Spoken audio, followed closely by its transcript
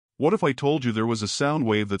What if I told you there was a sound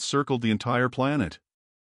wave that circled the entire planet?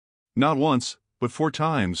 Not once, but 4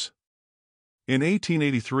 times. In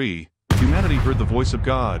 1883, humanity heard the voice of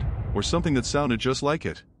God, or something that sounded just like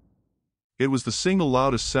it. It was the single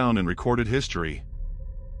loudest sound in recorded history.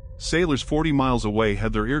 Sailors 40 miles away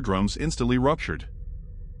had their eardrums instantly ruptured.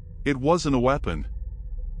 It wasn't a weapon.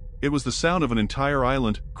 It was the sound of an entire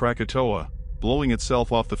island, Krakatoa, blowing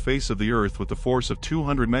itself off the face of the earth with the force of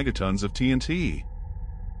 200 megatons of TNT.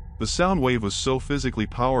 The sound wave was so physically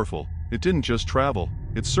powerful, it didn't just travel,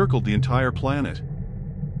 it circled the entire planet.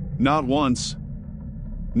 Not once,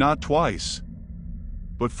 not twice,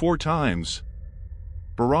 but 4 times.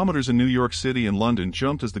 Barometers in New York City and London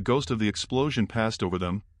jumped as the ghost of the explosion passed over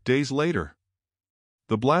them, days later.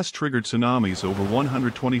 The blast triggered tsunamis over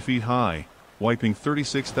 120 feet high, wiping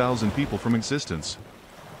 36,000 people from existence.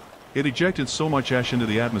 It ejected so much ash into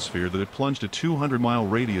the atmosphere that it plunged a 200-mile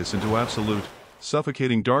radius into absolute,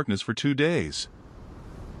 suffocating darkness for 2 days.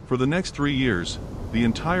 For the next 3 years, the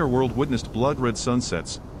entire world witnessed blood-red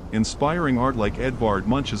sunsets, inspiring art like Edvard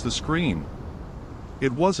Munch's The Scream.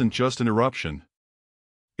 It wasn't just an eruption.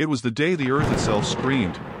 It was the day the Earth itself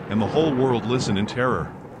screamed, and the whole world listened in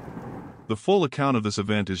terror. The full account of this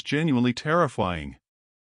event is genuinely terrifying.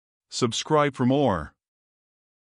 Subscribe for more.